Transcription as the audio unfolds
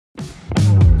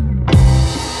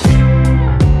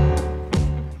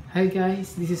Hi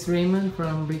guys, this is Raymond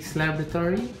from Bricks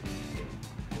Laboratory,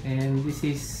 and this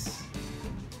is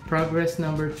progress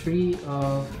number 3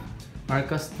 of our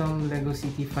custom Lego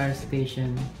City fire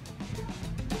station.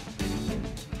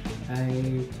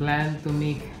 I plan to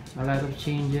make a lot of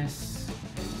changes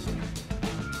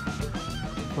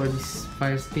for this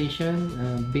fire station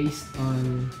based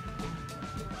on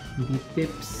the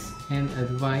tips and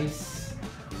advice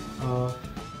of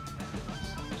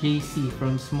JC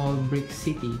from Small Brick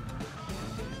City.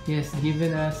 He has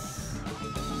given us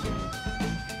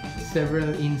several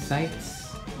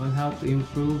insights on how to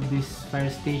improve this fire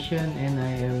station, and I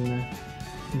am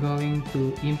going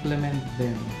to implement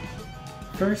them.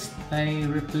 First, I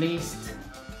replaced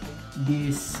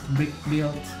these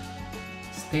brick-built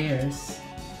stairs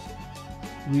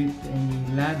with a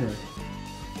ladder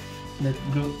that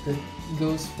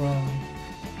goes from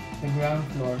the ground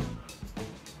floor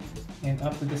and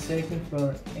up to the second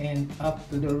floor and up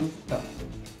to the rooftop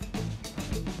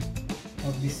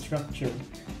of this structure.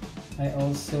 I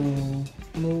also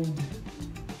moved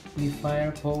the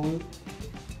fire pole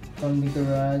from the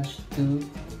garage to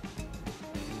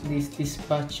this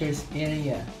dispatcher's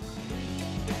area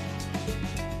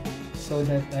so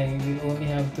that I will only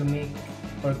have to make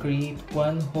or create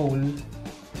one hole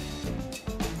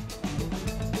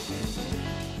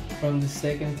from the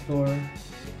second floor,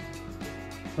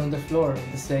 from the floor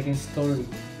of the second story.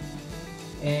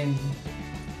 And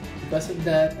because of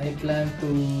that, I plan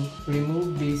to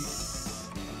remove these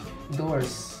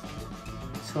doors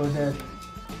so that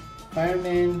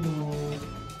firemen who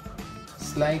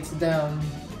slides down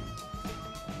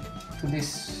to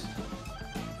this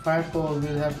fire pole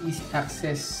will have easy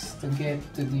access to get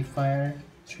to the fire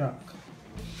truck.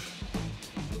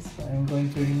 So I'm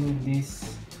going to remove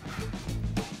these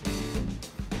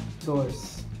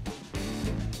doors.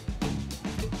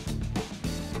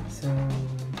 So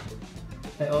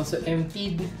I also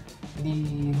emptied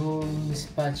the whole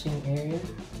dispatching area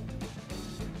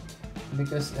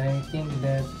because I think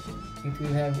that it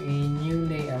will have a new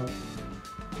layout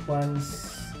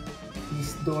once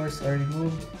these doors are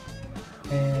removed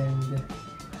and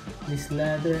this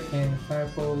ladder and fire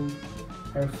pole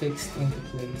are fixed into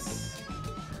place.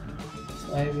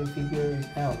 So I will figure it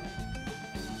out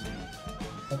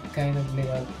what kind of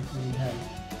layout it will have.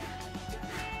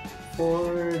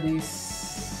 For this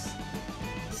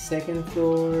second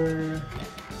floor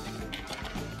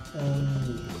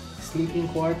sleeping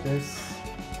quarters,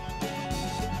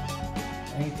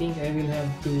 I think I will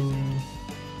have to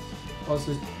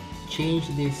also change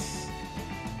this,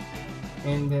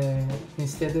 and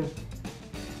instead of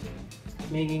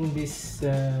making this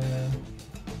a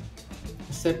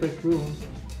separate room,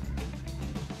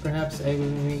 perhaps I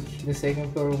will make the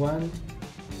second floor one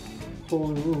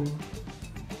whole room,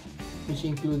 which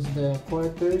includes the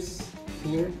quarters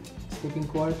here, sleeping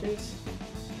quarters,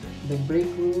 the break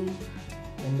room,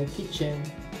 and the kitchen,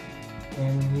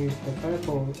 and here's the fire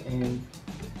pole and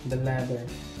the ladder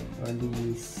or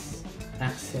the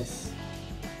access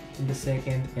to the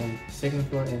second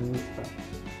floor and rooftop.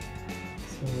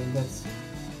 So that's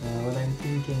what I'm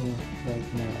thinking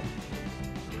right now.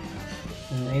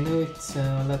 I know it's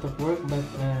a lot of work, but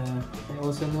I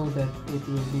also know that it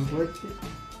will be worth it,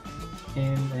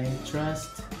 and I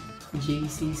trust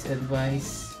JC's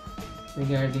advice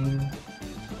regarding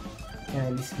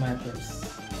these matters.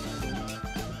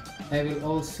 I will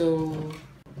also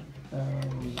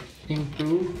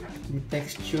improve the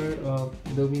texture of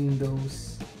the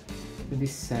windows to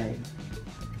this side,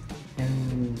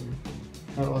 and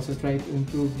I'll also try to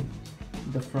improve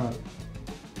the front.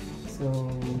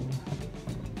 So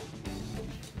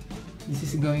this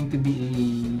is going to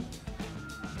be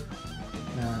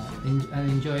an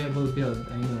enjoyable build.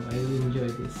 I know I will enjoy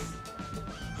this.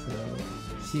 So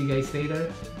see you guys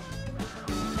later.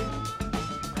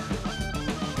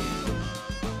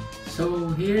 So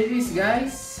here it is,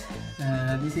 guys.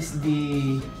 This is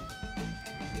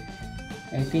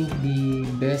I think the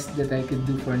best that I could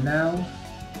do for now,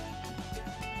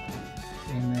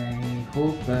 and I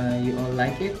hope you all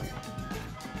like it.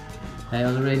 I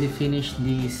already finished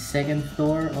the second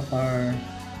floor of our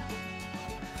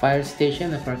fire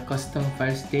station, of our custom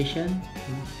fire station.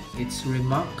 It's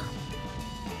Re-MOC,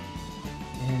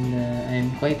 and I'm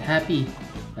quite happy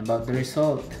about the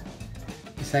result.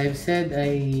 As I've said,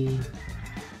 I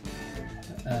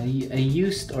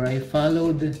used, or I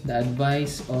followed the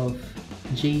advice of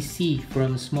JC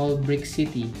from Small Brick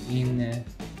City in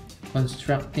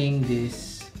constructing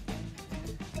this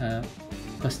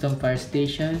custom fire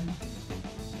station,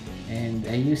 and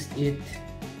I used it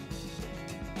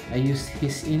I use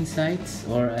his insights,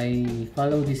 or I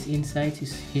follow his insights,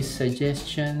 his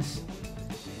suggestions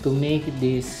to make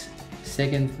this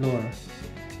second floor.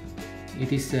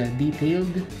 It is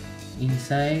detailed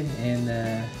inside, and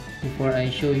before I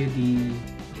show you the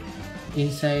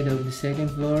inside of the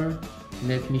second floor,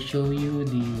 let me show you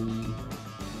the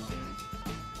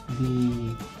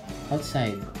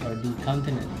outside, or the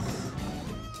countenance.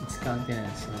 Its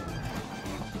countenance. So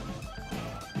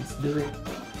let's do it.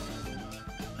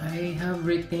 I have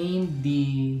retained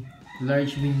the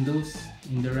large windows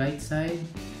in the right side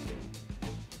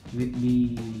with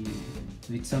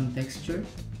some texture.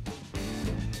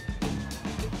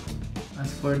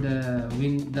 As for the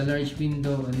large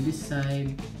window on this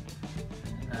side,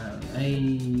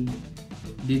 I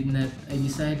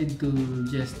decided to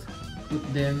just put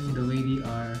them the way they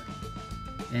are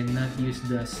and not use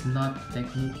the snot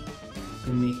technique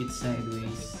to make it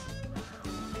sideways,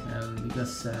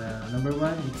 because number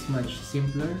one, it's much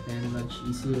simpler and much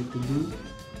easier to do,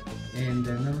 and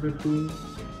number two,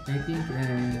 I think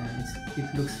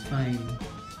it looks fine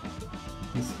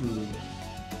this way.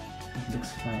 It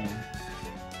looks fine.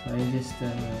 So I just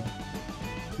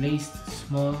placed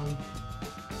small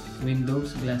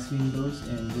windows, glass windows,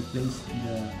 and replaced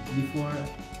before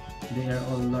they are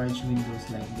all large windows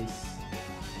like this,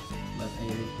 but I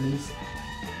replaced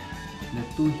the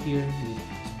two here with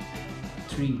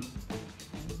three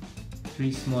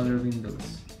smaller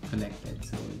windows connected,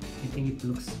 so I think it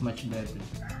looks much better.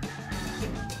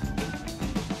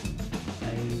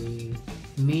 I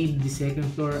made the second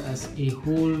floor as a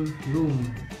whole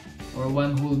room, or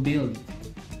one whole build.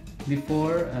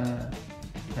 Before,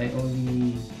 I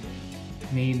only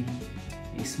made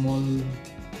a small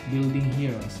building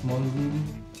here, a small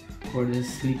room for the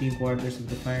sleeping quarters of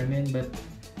the firemen, but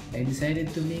I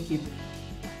decided to make it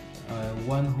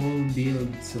one whole build,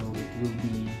 so it will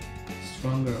be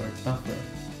stronger or tougher.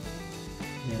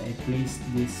 Then I placed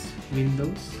these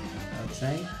windows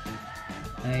outside.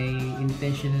 I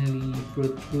intentionally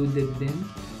protruded them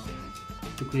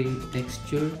to create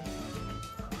texture,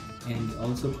 and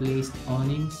also placed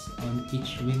awnings on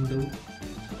each window,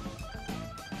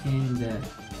 and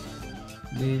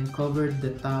then covered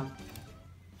the top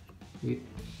with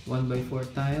 1x4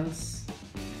 tiles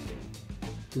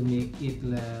to make it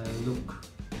look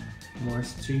more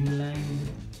streamlined.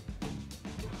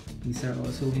 These are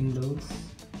also windows,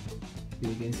 so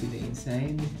you can see the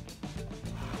inside.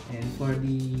 And for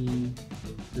the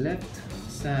left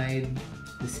side,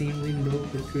 the same window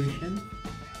protrusion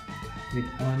with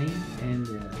awning and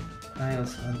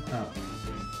tiles on top.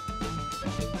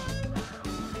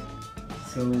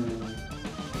 So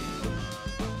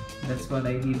that's what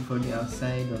I did for the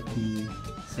outside of the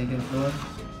second floor.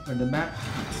 For the back,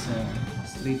 it's a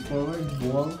straightforward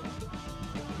wall,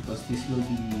 because this will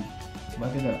be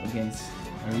butted up against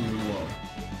a real wall.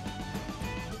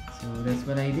 So that's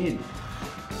what I did.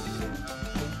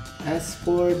 As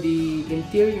for the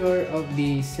interior of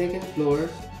the second floor,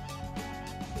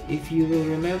 if you will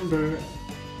remember,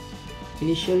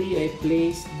 initially I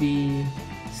placed the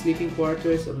sleeping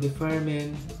quarters of the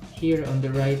firemen here on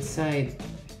the right side,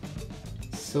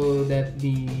 so that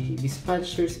the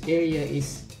dispatcher's area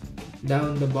is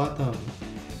down the bottom.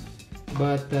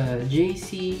 But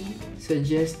JC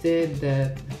suggested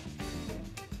that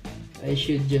I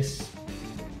should just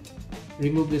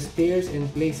remove the stairs and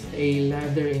place a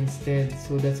ladder instead,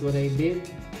 so that's what I did.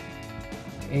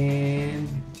 And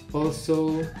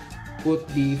also put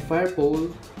the fire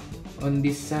pole on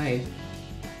this side,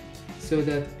 so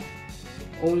that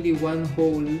only one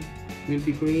hole will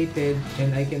be created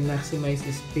and I can maximize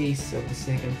the space of the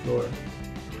second floor.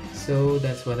 So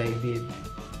that's what I did.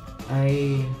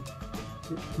 I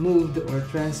moved or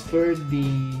transferred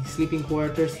the sleeping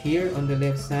quarters here on the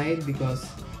left side, because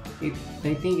I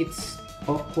think it's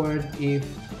awkward if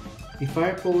the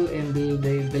fire pole and the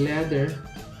ladder,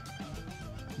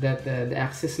 that the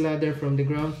access ladder from the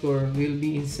ground floor will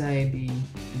be inside the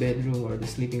bedroom or the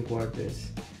sleeping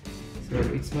quarters. So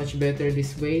it's much better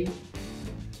this way,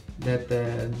 that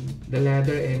the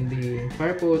ladder and the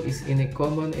fire pole is in a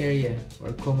common area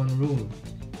or common room.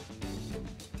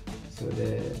 So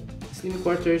the sleeping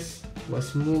quarters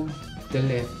was moved to the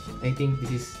left. I think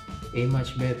this is a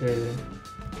much better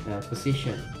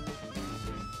position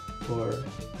for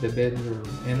the bedroom.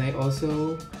 And I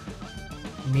also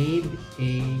made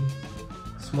a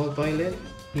small toilet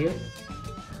here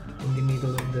in the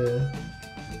middle of the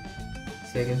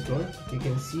second floor. You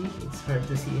can see it's hard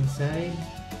to see inside,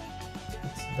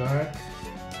 it's dark,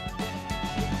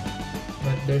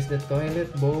 but there's the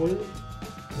toilet bowl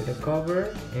with a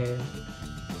cover and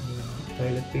the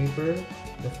toilet paper,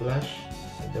 the flush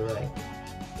at the right.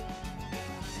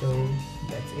 So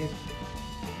that's it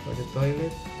for the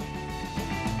toilet.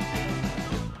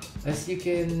 As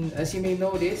you may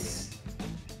notice,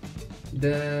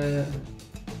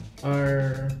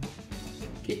 our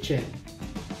kitchen,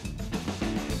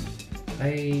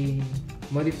 I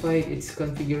modified its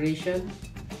configuration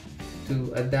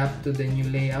to adapt to the new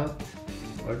layout,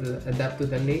 or to adapt to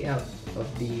the layout of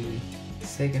the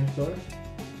second floor.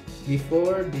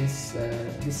 Before, this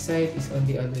side is on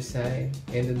the other side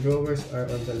and the drawers are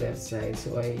on the left side,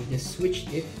 so I just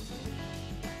switched it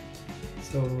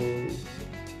so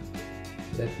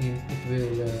that it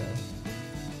will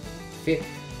fit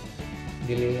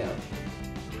the layout.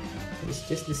 It's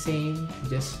just the same,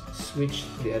 just switch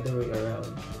the other way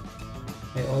around.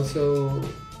 I also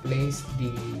placed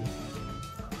the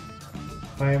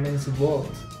fireman's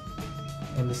vault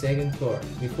on the second floor.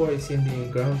 Before, it's in the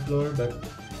ground floor, but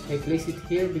I place it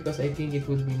here because I think it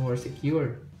would be more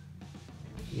secure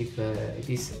if it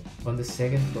is on the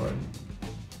second floor.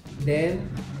 Then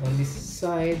on this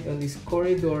side, on this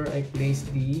corridor, I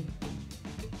placed the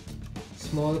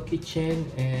small kitchen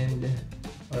and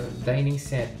dining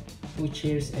set, 2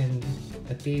 chairs and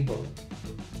a table.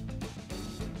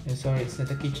 I'm sorry, it's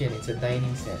not a kitchen, it's a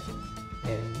dining set.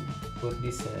 And put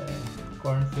this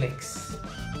cornflakes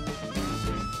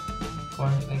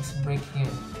brick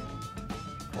here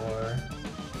for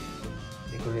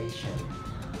decoration.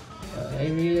 I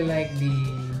really like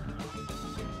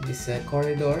this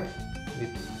corridor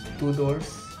with 2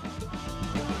 doors.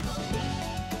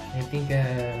 I think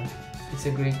it's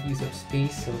a great use of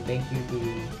space, so thank you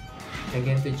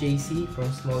again to JC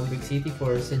from Small Brick City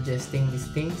for suggesting these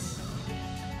things,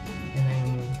 and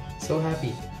I'm so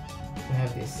happy to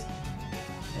have this.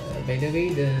 By the way,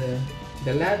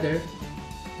 the ladder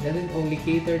doesn't only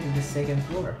cater to the second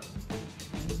floor.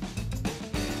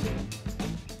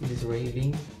 This is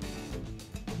railing,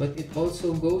 but it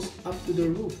also goes up to the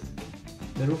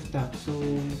rooftop, so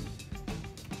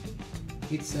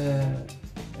it's a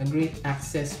great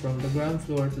access from the ground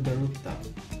floor to the rooftop.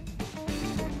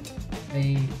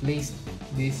 I placed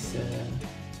this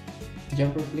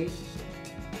jumper plate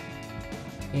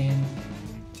and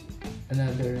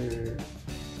another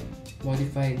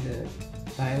modified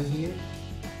tile here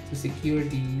to secure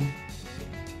the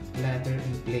ladder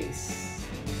in place.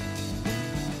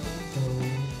 So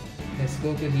let's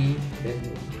go to the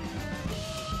bedroom.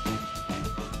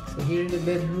 So here in the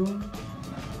bedroom,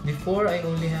 before I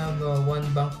only have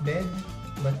 1 bunk bed,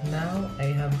 but now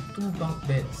I have 2 bunk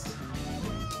beds,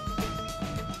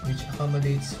 which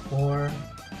accommodates 4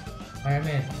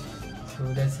 firemen.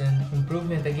 So that's an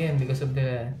improvement again because of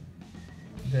the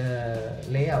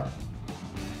layout.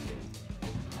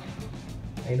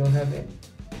 I don't have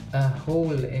a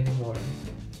hole anymore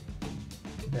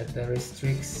that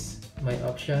restricts my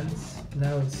options.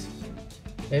 Now it's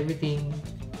everything,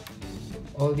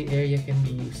 all the area can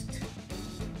be used.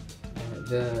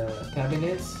 The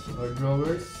cabinets or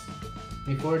drawers,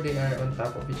 before they are on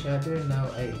top of each other, now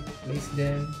I place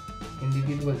them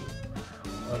individually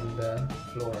on the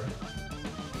floor.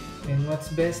 And what's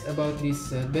best about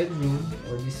this bedroom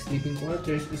or this sleeping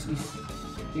quarters is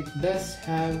it does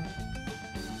have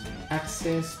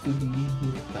access to the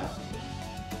rooftop.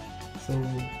 So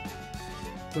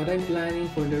what I'm planning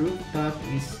for the rooftop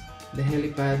is the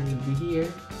helipad will be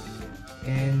here,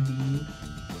 and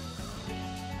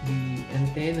the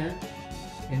antenna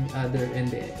and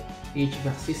the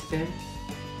HVAC system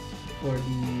for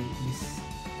this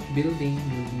building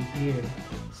will be here.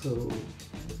 So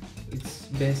it's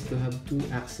best to have 2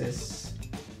 access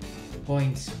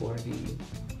points for the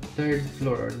 3rd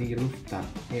floor or the rooftop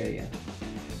area.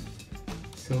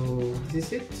 So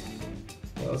this is it.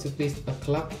 I also placed a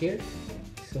clock here,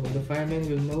 so the fireman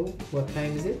will know what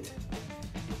time is it.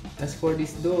 As for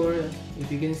this door,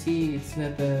 if you can see, it's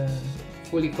not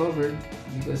fully covered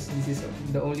because this is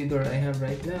the only door I have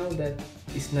right now that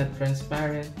is not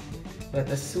transparent. But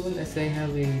as soon as I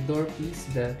have a door piece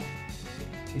that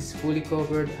is fully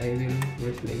covered, I will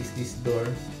replace this door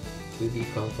to the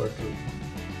comfort room.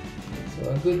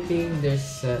 So a good thing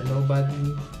there's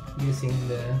nobody using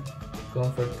the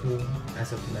comfort room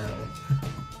as of now.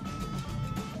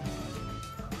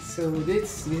 So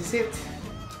this is it.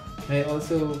 I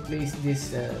also placed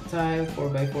this tile,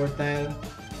 4x4 tile,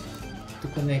 to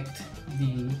connect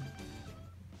the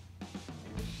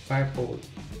fire pole,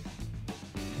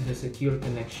 the secure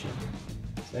connection.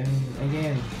 So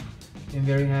I'm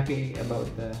very happy about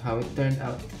how it turned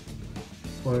out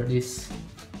for this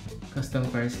custom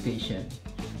fire station.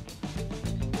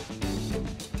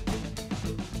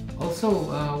 Also,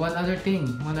 one other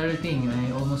thing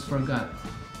I almost forgot.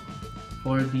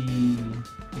 For the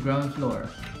ground floor,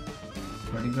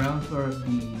 for the ground floor of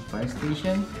the fire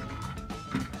station.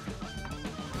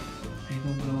 I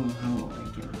don't know how I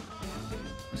can.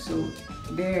 So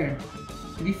there,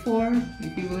 before,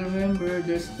 if you will remember,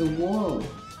 there's the wall.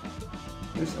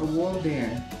 There's a wall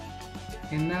there.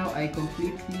 And now I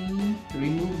completely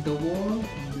remove the wall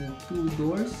and the two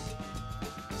doors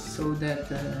so that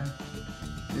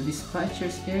the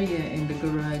dispatcher's area and the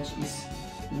garage is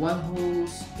one whole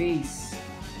space.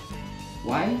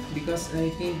 Why? Because I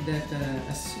think that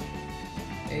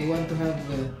I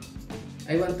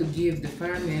want to give the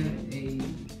firemen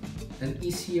an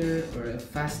easier or a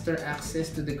faster access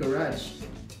to the garage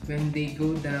when they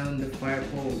go down the fire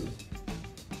pole.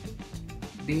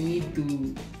 They need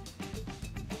to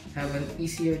have an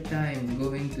easier time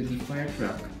going to the fire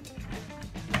truck,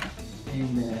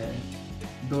 and the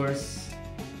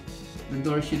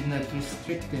door should not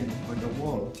restrict them, or the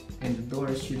wall and the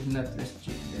doors should not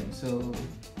restrict them. So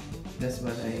that's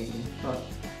what I thought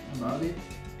about it.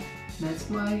 That's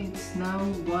why it's now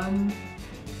one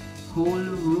whole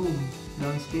room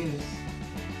downstairs.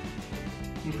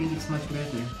 I think it's much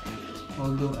better,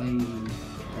 although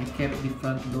I kept the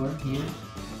front door here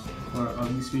for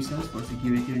obvious reasons, for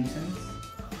security reasons,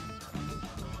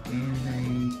 and I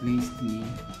placed the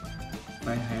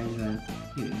fire hydrant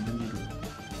here in the middle.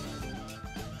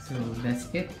 So that's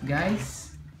it,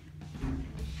 guys.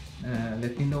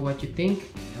 Let me know what you think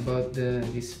about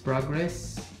this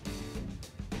progress.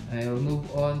 I'll move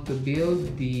on to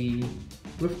build the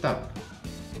rooftop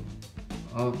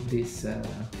of this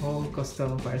whole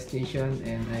custom fire station,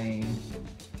 and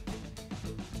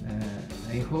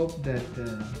I hope that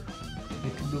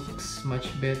it looks much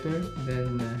better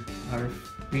than our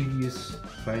previous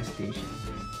fire station.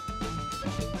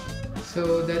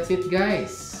 So that's it,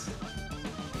 guys.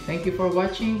 Thank you for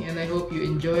watching, and I hope you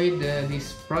enjoyed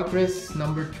this progress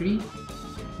number 3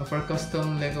 of our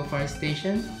custom Lego fire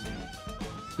station.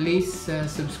 Please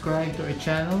subscribe to our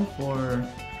channel for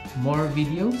more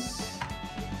videos,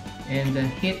 and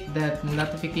hit that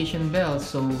notification bell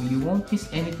so you won't miss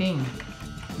anything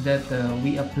that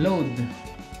we upload.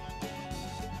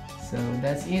 So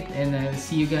that's it, and I'll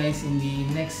see you guys in the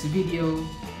next video.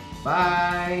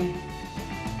 Bye!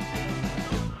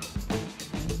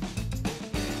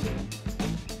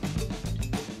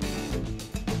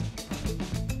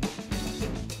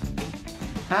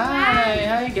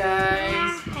 Hi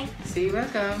guys! Hi. Say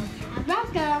welcome!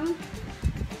 Welcome.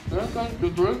 Welcome to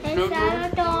Break It's our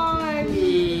turn.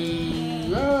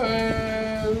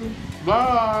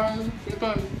 Bye!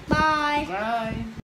 Bye. Bye!